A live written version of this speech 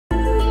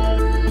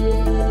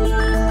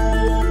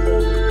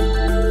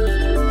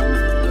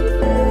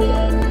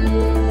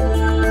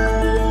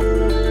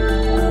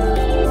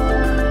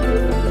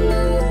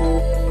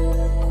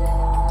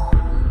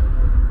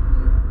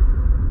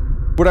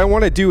what I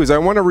want to do is I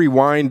want to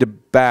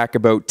rewind back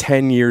about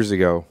 10 years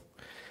ago.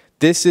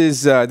 This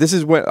is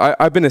when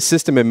I've been a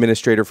system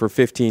administrator for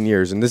 15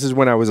 years, and this is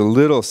when I was a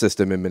little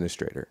system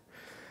administrator.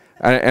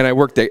 And I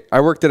worked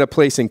at a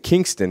place in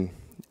Kingston.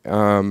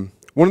 One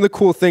of the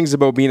cool things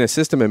about being a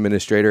system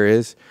administrator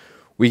is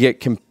we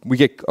get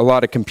a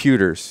lot of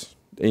computers,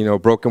 you know,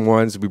 broken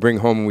ones. We bring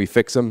home and we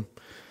fix them.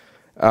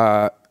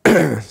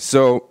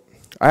 So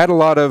I had a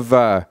lot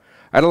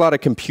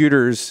of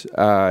computers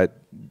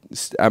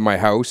at my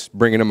house,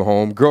 bringing them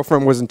home.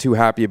 Girlfriend wasn't too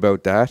happy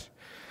about that.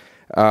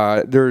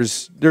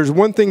 There's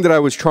one thing that I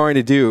was trying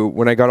to do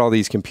when I got all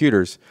these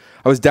computers.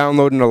 I was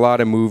downloading a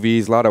lot of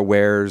movies, a lot of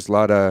wares, a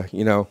lot of,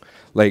 you know,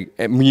 like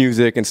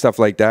music and stuff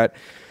like that.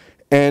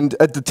 And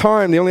at the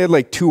time, they only had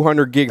like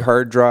 200 gig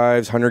hard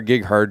drives, 100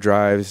 gig hard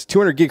drives.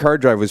 200 gig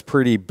hard drive was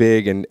pretty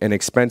big and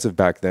expensive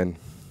back then.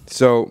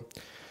 So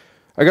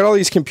I got all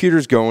these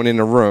computers going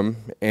in a room,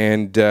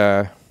 and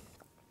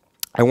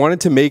I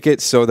wanted to make it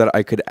so that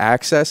I could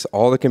access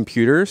all the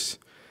computers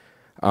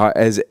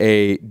as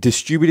a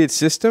distributed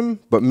system,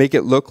 but make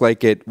it look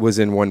like it was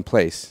in one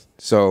place.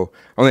 So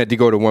I only had to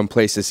go to one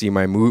place to see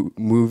my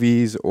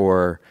movies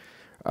or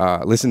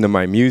listen to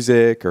my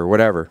music or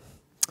whatever.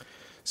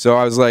 So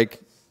I was like,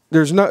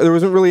 there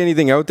wasn't really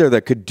anything out there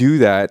that could do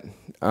that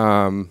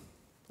from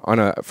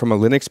a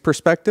Linux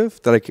perspective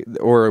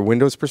or a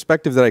Windows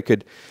perspective that I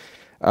could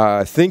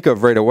think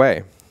of right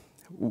away.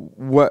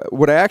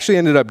 What I actually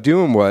ended up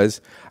doing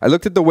was I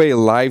looked at the way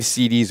live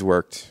CDs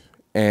worked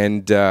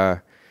and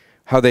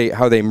how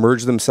they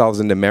merge themselves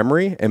into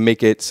memory and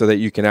make it so that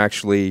you can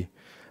actually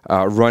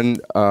run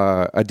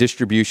a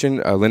distribution,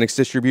 a Linux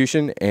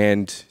distribution,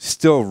 and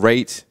still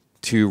write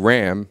to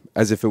RAM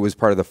as if it was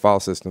part of the file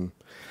system.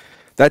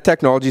 That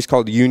technology is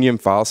called Union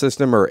File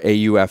System, or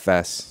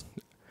AUFS.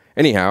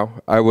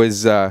 Anyhow, I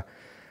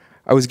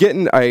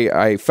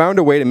found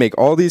a way to make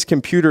all these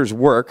computers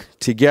work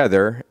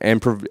together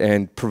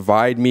and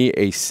provide me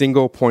a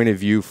single point of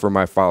view for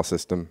my file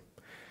system.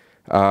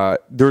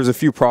 There was a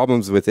few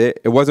problems with it.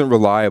 It wasn't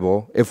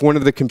reliable. If one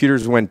of the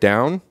computers went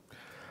down,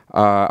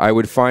 I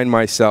would find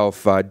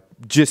myself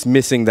just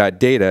missing that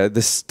data.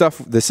 The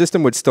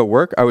system would still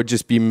work. I would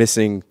just be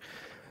missing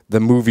the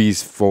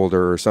movies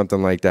folder or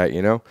something like that,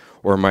 you know,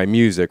 or my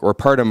music or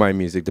part of my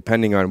music,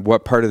 depending on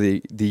what part of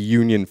the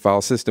Union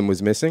file system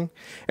was missing.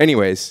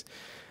 Anyways,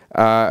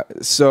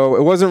 so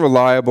it wasn't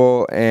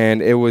reliable,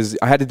 and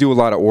I had to do a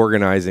lot of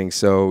organizing.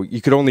 So you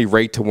could only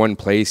write to one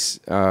place,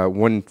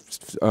 one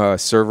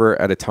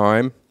server at a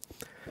time.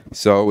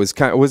 So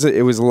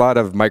it was a lot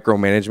of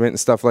micromanagement and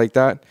stuff like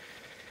that.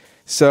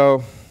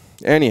 So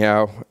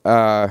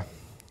anyhow,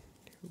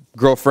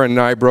 girlfriend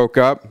and I broke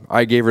up.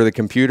 I gave her the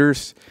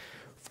computers,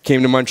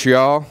 came to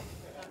Montreal,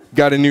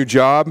 got a new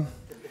job.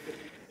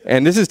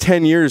 And this is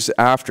 10 years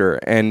after,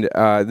 and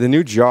the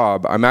new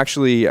job, I'm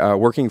actually I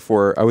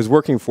was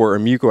working for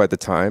Amuco at the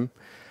time,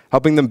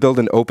 helping them build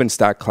an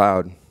OpenStack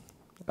cloud.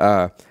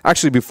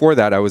 Actually, before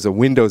that, I was a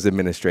Windows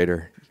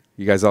administrator.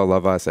 You guys all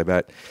love us, I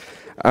bet.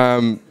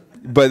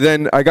 But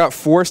then I got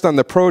forced on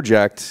the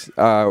project,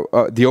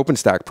 the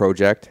OpenStack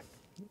project,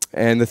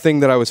 and the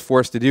thing that I was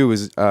forced to do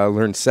was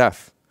learn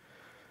CEPH.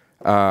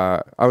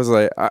 I was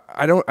like,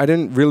 I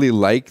didn't really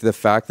like the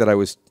fact that I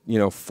was, you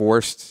know,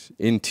 forced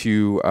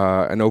into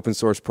an open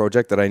source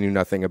project that I knew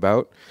nothing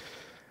about.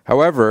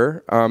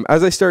 However,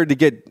 as I started to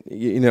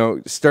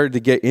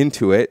get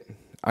into it,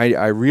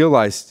 I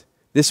realized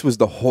this was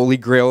the holy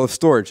grail of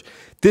storage.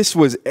 This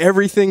was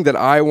everything that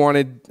I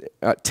wanted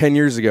 10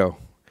 years ago.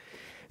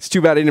 It's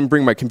too bad I didn't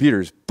bring my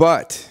computers,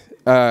 but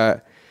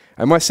I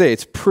must say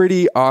it's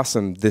pretty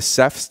awesome. This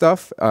CEPH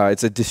stuff,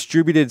 it's a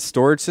distributed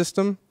storage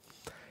system.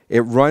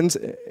 It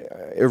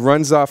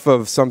runs off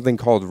of something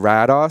called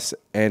Rados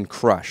and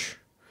Crush.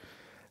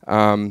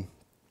 The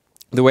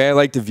way I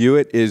like to view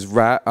it is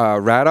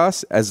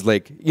Rados as,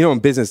 like, you know, in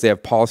business they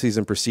have policies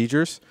and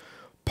procedures.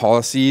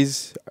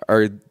 Policies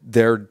are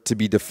there to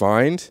be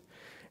defined,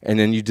 and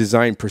then you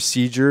design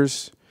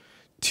procedures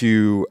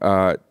to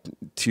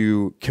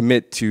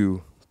commit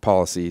to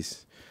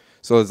policies.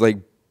 So it's like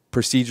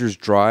procedures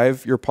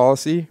drive your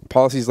policy.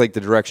 Policy is like the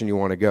direction you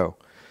want to go.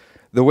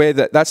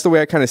 That's the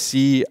way I kind of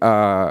see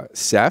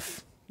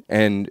CEPH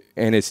and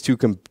its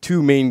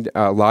two main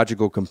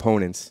logical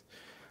components.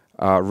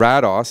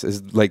 Rados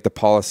is like the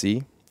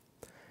policy,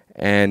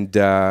 and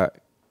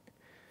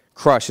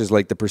Crush is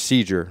like the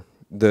procedure,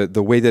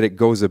 the way that it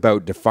goes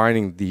about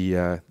defining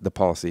the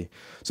policy.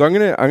 So I'm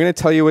gonna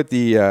tell you what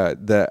the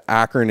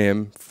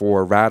acronym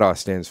for Rados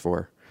stands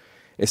for.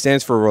 It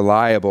stands for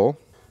reliable,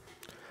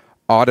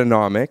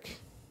 autonomic.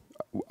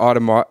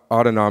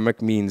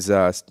 Autonomic means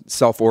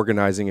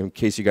self-organizing, in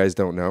case you guys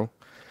don't know.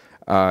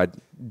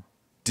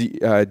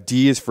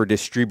 D is for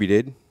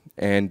distributed,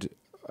 and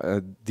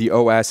the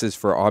OS is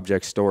for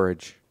object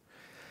storage.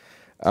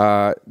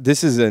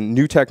 This is a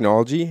new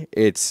technology.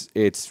 It's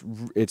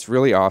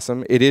really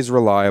awesome. It is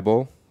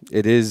reliable.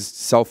 It is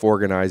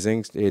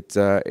self-organizing. It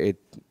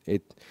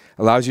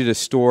allows you to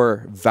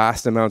store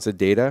vast amounts of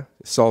data.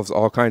 It solves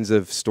all kinds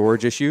of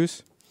storage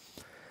issues.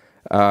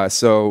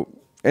 So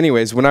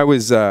anyways, when I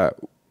was at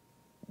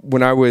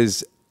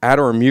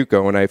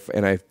Ormuco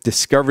and I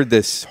discovered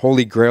this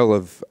holy grail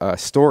of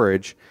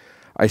storage,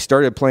 I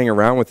started playing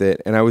around with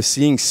it, and I was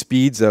seeing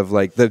speeds of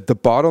like the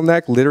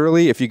bottleneck.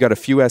 Literally, if you got a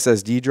few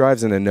SSD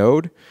drives in a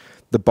node,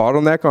 the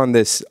bottleneck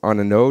on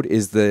a node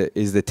is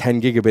the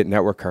 10 gigabit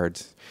network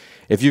cards.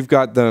 If you've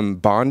got them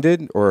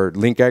bonded or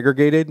link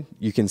aggregated,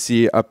 you can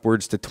see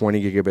upwards to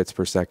 20 gigabits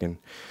per second.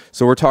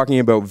 So we're talking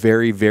about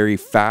very, very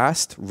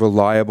fast,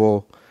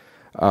 reliable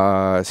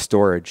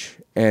storage.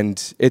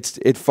 And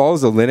it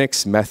follows the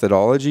Linux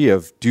methodology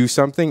of do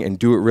something and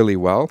do it really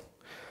well.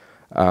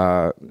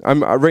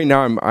 Right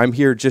now I'm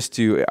here just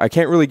to, I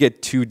can't really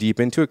get too deep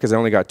into it because I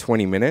only got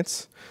 20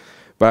 minutes.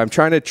 But I'm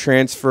trying to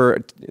transfer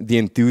the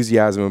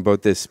enthusiasm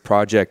about this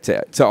project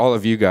to all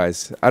of you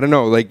guys. I don't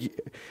know, like,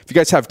 if you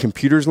guys have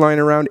computers lying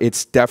around,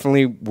 it's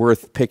definitely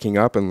worth picking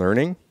up and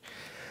learning.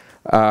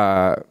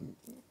 Now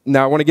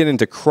I want to get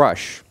into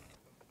Crush.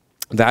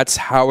 That's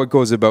how it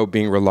goes about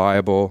being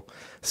reliable,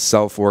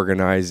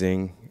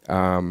 self-organizing.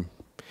 Crush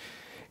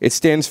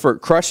stands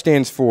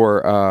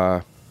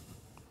for,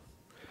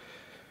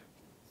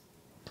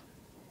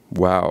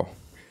 wow,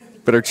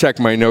 better check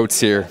my notes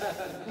here.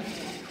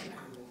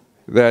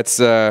 It's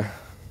a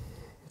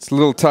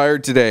little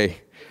tired today.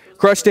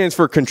 Crush stands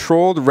for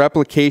Controlled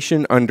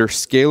Replication Under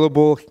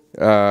Scalable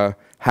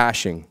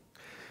Hashing.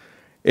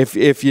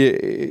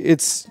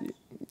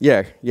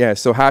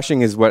 So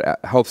hashing is what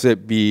helps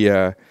it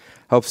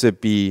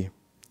be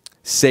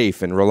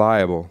safe and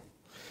reliable.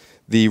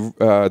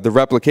 The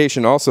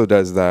replication also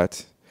does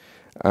that.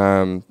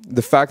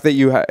 The fact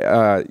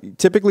that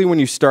typically when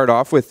you start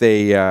off with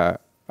a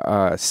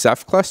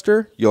CEPH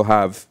cluster, you'll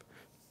have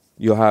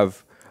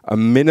a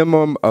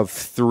minimum of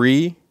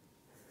three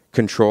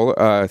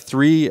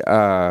typically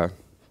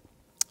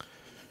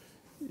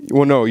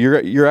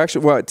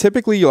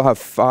you'll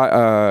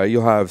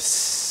have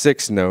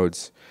 6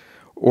 nodes,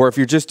 or if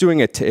you're just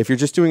doing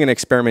an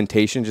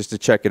experimentation just to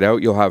check it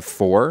out, you'll have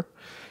 4,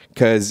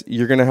 because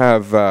you're going to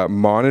have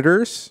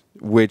monitors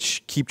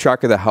which keep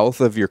track of the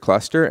health of your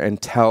cluster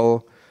and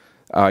tell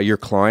your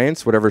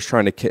clients, whatever's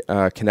trying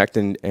to connect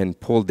and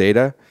pull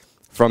data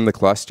from the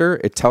cluster.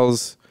 It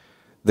tells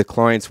the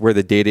clients where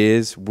the data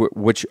is,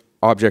 which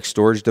object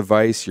storage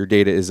device your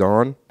data is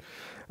on.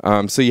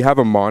 So you have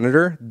a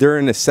monitor. They're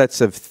in a sets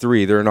of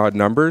 3. They're in odd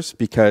numbers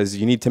because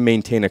you need to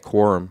maintain a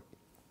quorum,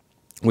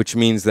 which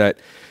means that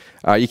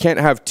you can't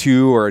have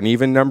 2 or an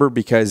even number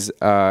because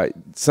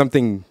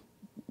something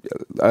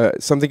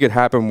could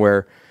happen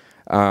where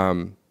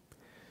an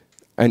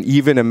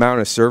even amount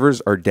of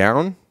servers are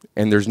down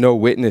and there's no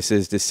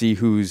witnesses to see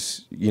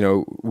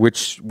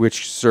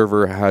which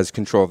server has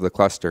control of the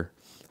cluster.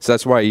 So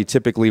that's why you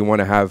typically want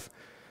to have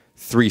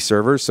 3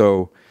 servers.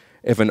 So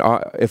if an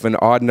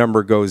odd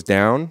number goes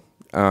down,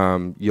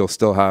 you'll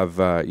still have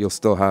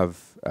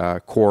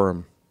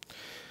quorum.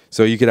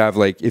 So you could have,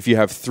 like, if you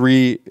have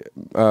 3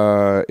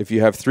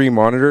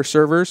 monitor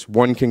servers,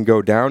 1 can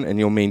go down and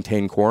you'll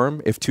maintain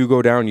quorum. If 2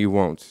 go down, you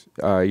won't.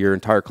 Your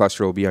entire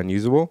cluster will be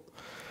unusable.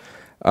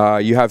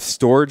 You have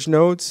storage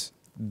nodes.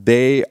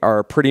 They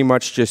are pretty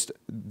much just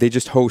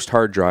host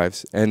hard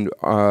drives, and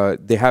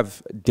they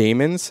have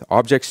daemons,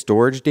 object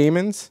storage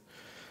daemons,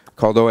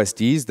 called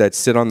OSDs, that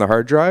sit on the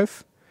hard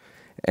drive,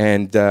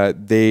 and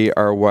they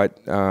are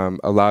what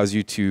allows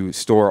you to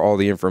store all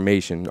the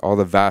information, all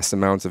the vast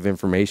amounts of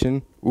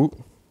information. Ooh.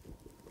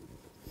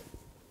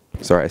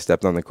 Sorry, I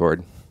stepped on the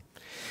cord.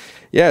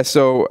 Yeah,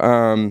 so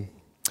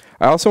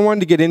I also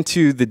wanted to get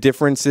into the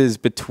differences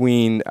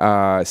between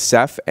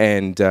CEPH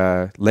and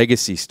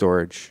legacy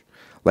storage,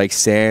 like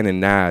SAN and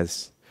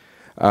NAS.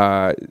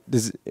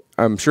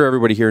 I'm sure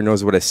everybody here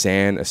knows what a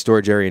SAN, a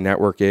storage area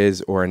network,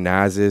 is, or a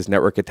NAS is,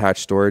 network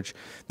attached storage.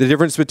 The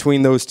difference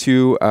between those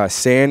two,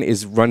 SAN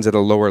runs at a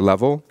lower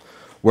level,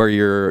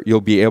 where you'll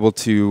be able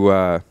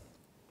to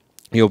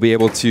format you'll be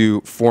able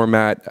to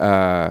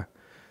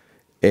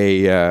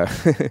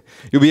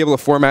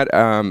format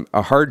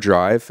a hard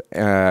drive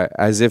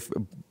as if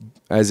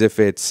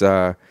it's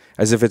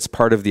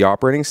part of the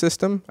operating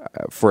system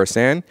for a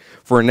SAN.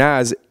 For a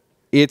NAS,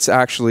 it's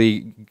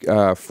actually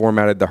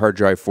formatted the hard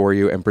drive for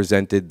you and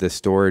presented the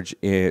storage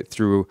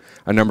through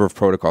a number of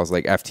protocols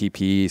like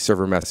FTP,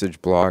 server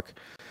message block,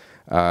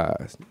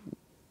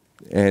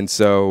 and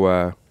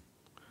so.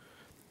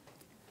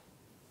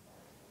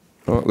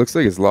 Oh, it looks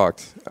like it's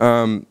locked.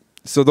 So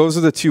those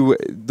are the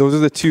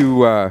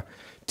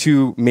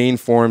two main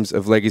forms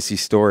of legacy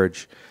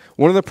storage.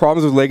 One of the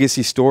problems with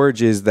legacy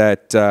storage is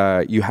that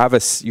you have a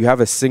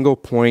single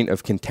point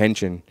of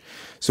contention.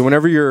 So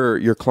whenever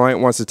your client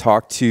wants to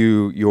talk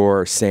to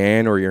your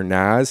SAN or your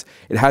NAS,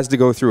 it has to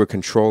go through a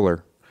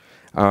controller.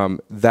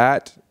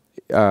 That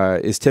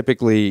is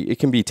typically, it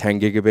can be 10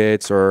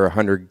 gigabits or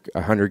 100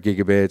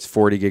 gigabits,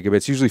 40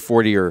 gigabits, usually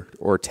 40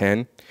 or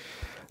 10.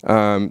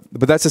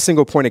 But that's a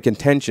single point of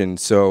contention.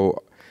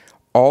 So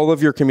all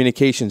of your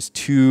communications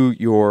to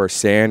your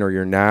SAN or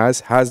your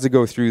NAS has to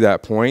go through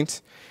that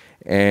point.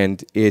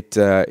 And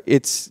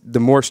it's the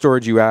more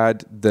storage you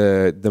add,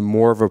 the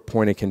more of a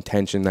point of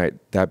contention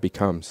that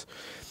becomes.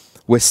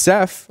 With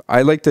Ceph,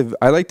 I like to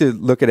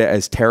look at it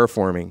as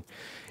terraforming.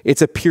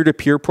 It's a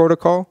peer-to-peer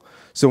protocol.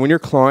 So when your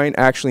client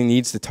actually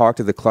needs to talk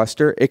to the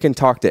cluster, it can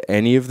talk to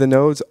any of the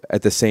nodes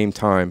at the same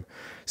time.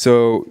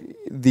 So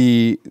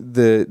the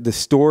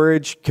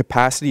storage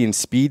capacity and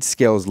speed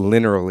scales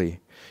linearly.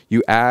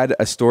 You add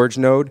a storage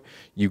node,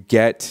 you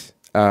get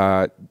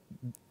 20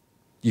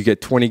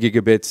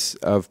 gigabits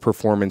of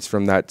performance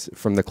from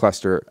the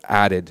cluster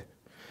added,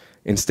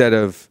 instead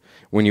of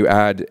when you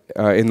add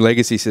in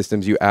legacy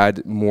systems, you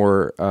add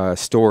more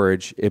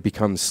storage, it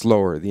becomes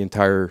slower. The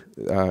entire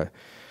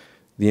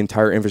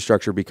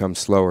infrastructure becomes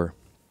slower.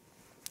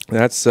 So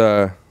that's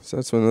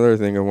another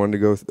thing I wanted to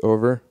go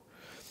over.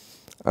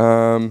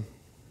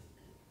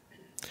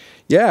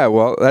 Yeah,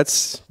 well,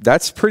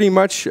 that's pretty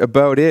much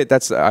about it.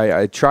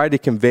 I tried to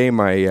convey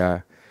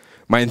my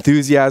my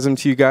enthusiasm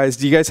to you guys.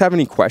 Do you guys have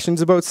any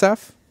questions about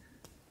Ceph?